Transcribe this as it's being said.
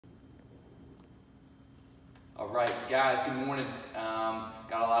All right, guys, good morning.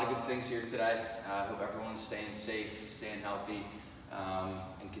 Got a lot of good things here today. I hope everyone's staying safe, staying healthy,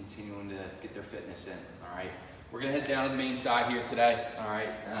 and continuing to get their fitness in, all right? We're gonna head down to the main side here today, all right?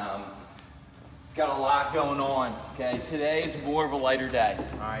 Got a lot going on, okay? Today is more of a lighter day,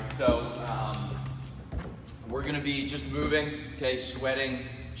 all right? So we're gonna be just moving, okay, sweating,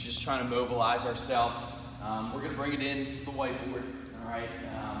 just trying to mobilize ourselves. We're gonna bring it in to the whiteboard, all right?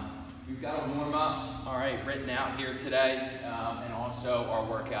 We've got a warm up, all right, written out here today, and also our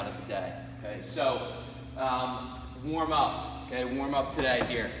workout of the day, okay? So, warm up, okay, warm up today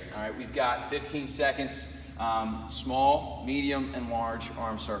here, all right? We've got 15 seconds, small, medium, and large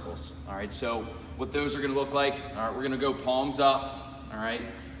arm circles, all right? So, what those are gonna look like, all right, we're gonna go palms up, all right?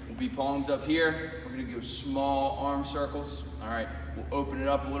 We'll be palms up here, we're gonna go small arm circles, all right? We'll open it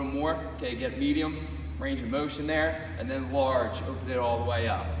up a little more, okay, get medium, range of motion there, and then large, open it all the way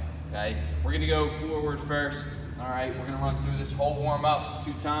up. Okay, we're gonna go forward first. All right, we're gonna run through this whole warm up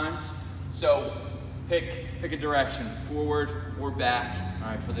 2 times. So pick a direction, forward or back.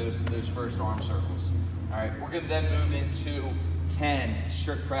 All right, for those first arm circles. All right, we're gonna then move into 10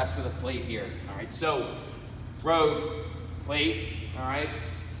 strict press with a plate here. All right, so row, plate. All right,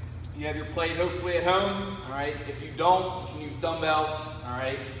 you have your plate hopefully at home. All right, if you don't, you can use dumbbells. All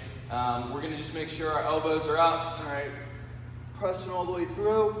right, we're gonna just make sure our elbows are up. All right, pressing all the way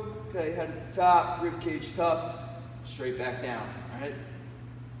through. Okay, head at the top, rib cage tucked, straight back down, all right?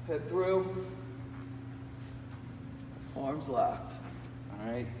 Head through, arms locked, all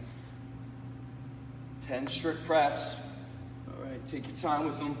right? 10 strict press, all right? Take your time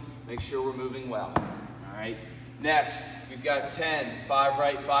with them, make sure we're moving well, all right? Next, we've got 10, 5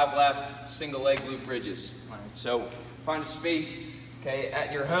 right, 5 left, single leg glute bridges, all right? So find a space, okay,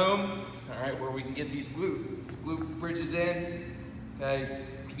 at your home, all right, where we can get these glute bridges in, okay?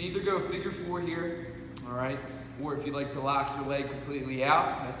 You can either go figure 4 here, all right? Or if you like to lock your leg completely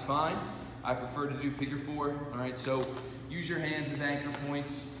out, that's fine. I prefer to do figure 4, all right? So use your hands as anchor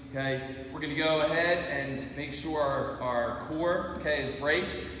points, okay? We're gonna go ahead and make sure our core, okay, is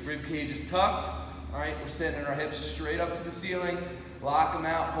braced, rib cage is tucked, all right? We're sending our hips straight up to the ceiling, lock them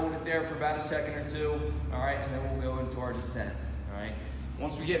out, hold it there for about a second or 2, all right? And then we'll go into our descent, all right?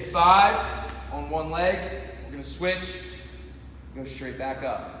 Once we get 5 on one leg, we're gonna switch, go straight back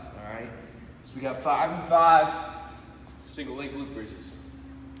up, all right? So we got 5 and 5, single leg glute bridges.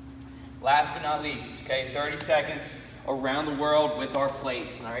 Last but not least, okay, 30 seconds around the world with our plate,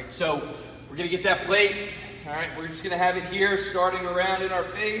 all right? So we're gonna get that plate, all right? We're just gonna have it here, starting around in our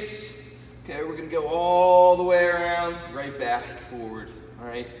face. Okay, we're gonna go all the way around, right back, forward, all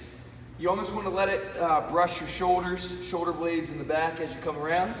right? You almost wanna let it brush your shoulders, shoulder blades in the back as you come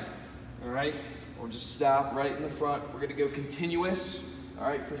around, all right? Or just stop right in the front. We're gonna go continuous, all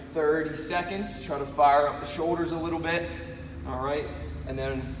right, for 30 seconds. Try to fire up the shoulders a little bit, all right? And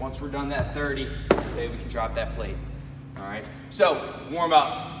then once we're done that 30, okay, we can drop that plate, all right? So, warm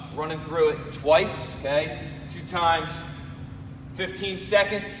up, running through it twice, okay? 2 times, 15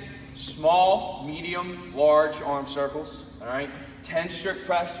 seconds, small, medium, large arm circles, all right? 10 strict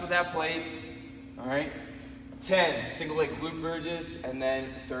press with that plate, all right? 10 single leg glute bridges, and then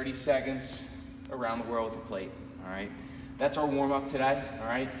 30 seconds around the world with a plate, all right? That's our warm-up today, all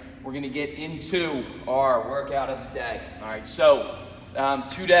right? We're gonna get into our workout of the day, all right? So,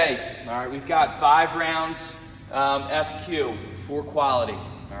 today, all right, we've got 5 rounds, FQ, for quality,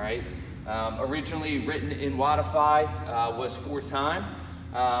 all right? Originally written in Wodify was for time,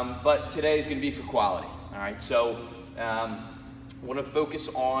 but today is gonna be for quality, all right? So, wanna focus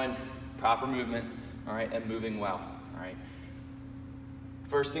on proper movement, all right, and moving well, all right?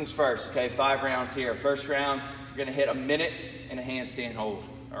 First things first, okay, 5 rounds here. First round, we're gonna hit a minute and a handstand hold,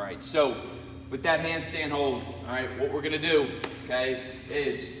 all right? So, with that handstand hold, all right, what we're gonna do, okay,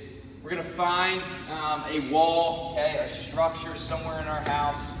 is we're gonna find a wall, okay, a structure somewhere in our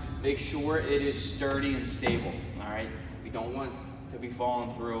house. Make sure it is sturdy and stable, all right? We don't want to be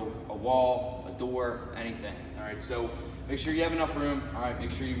falling through a wall, a door, anything, all right? So, make sure you have enough room, all right?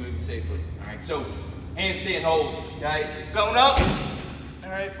 Make sure you move safely, all right? So, handstand hold, okay? Going up.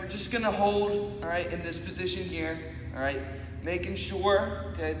 All right, we're just gonna hold, all right, in this position here, all right? Making sure,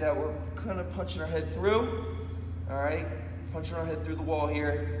 okay, that we're kind of punching our head through, all right? Punching our head through the wall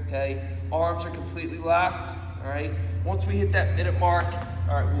here, okay? Arms are completely locked, all right? Once we hit that minute mark,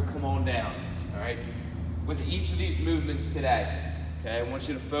 all right, we'll come on down, all right? With each of these movements today, okay, I want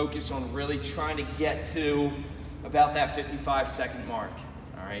you to focus on really trying to get to about that 55-second mark,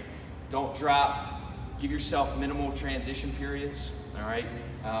 all right? Don't drop, give yourself minimal transition periods, all right?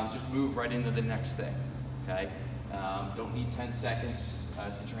 Just move right into the next thing, okay? Don't need 10 seconds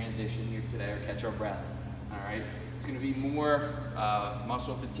to transition here today or catch our breath, all right? It's gonna be more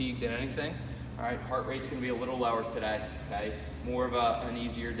muscle fatigue than anything, all right? Heart rate's gonna be a little lower today, okay? More of an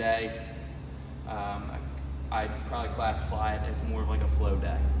easier day. I'd probably classify it as more of like a flow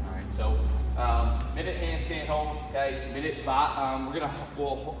day, all right? So minute handstand hold, okay? Minute,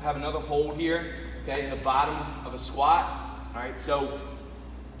 we'll have another hold here, okay? In the bottom of a squat, all right? So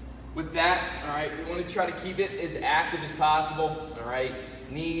with that, all right, we want to try to keep it as active as possible, all right?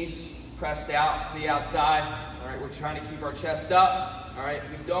 Knees pressed out to the outside, all right? We're trying to keep our chest up, all right?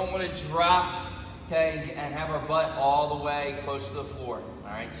 We don't want to drop, okay, and have our butt all the way close to the floor,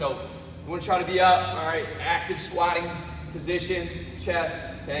 all right? So we want to try to be up, all right? Active squatting position, chest,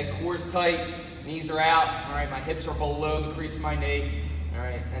 okay? Core's tight, knees are out, all right? My hips are below the crease of my knee, all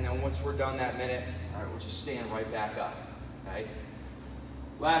right? And then once we're done that minute, all right, we'll just stand right back up, okay?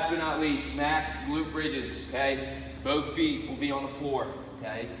 Last but not least, max glute bridges, okay? Both feet will be on the floor,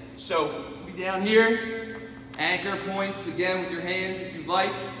 okay? So, be down here, anchor points again with your hands if you'd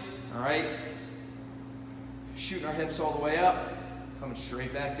like, all right? Shooting our hips all the way up, coming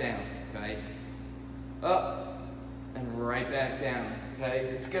straight back down, okay? Up, and right back down, okay?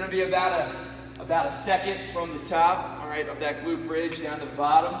 It's gonna be about a second from the top, all right, of that glute bridge down to the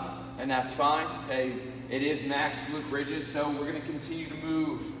bottom, and that's fine, okay? It is max glute bridges, so we're gonna continue to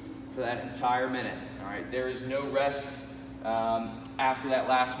move for that entire minute, all right? There is no rest after that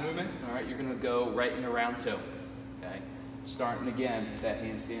last movement, all right? You're gonna go right into round two, okay? Starting again with that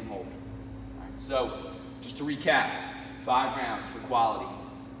handstand hold. All right, so just to recap, 5 rounds for quality.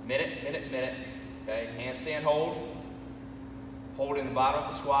 Minute, minute, minute, okay? Handstand hold, hold in the bottom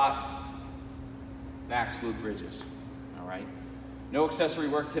of the squat, max glute bridges, all right? No accessory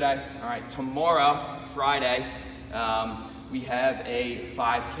work today, all right? Tomorrow, Friday, we have a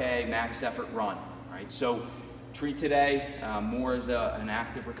 5K max effort run, all right? So treat today more as an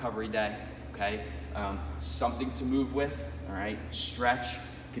active recovery day, okay? Something to move with, all right? Stretch,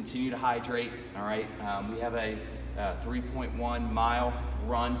 continue to hydrate, all right? We have a 3.1 mile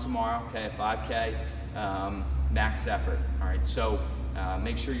run tomorrow, okay? A 5K max effort, all right? So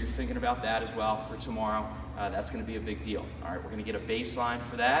make sure you're thinking about that as well for tomorrow. That's gonna be a big deal, all right? We're gonna get a baseline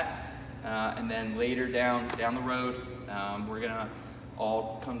for that, and then later down the road, we're gonna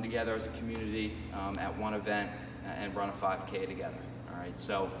all come together as a community at one event and run a 5K together, all right?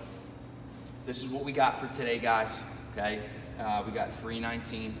 So this is what we got for today, guys, okay? We got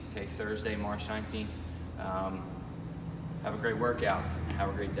 3/19, okay, Thursday, March 19th. Have a great workout. Have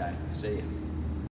a great day. See you.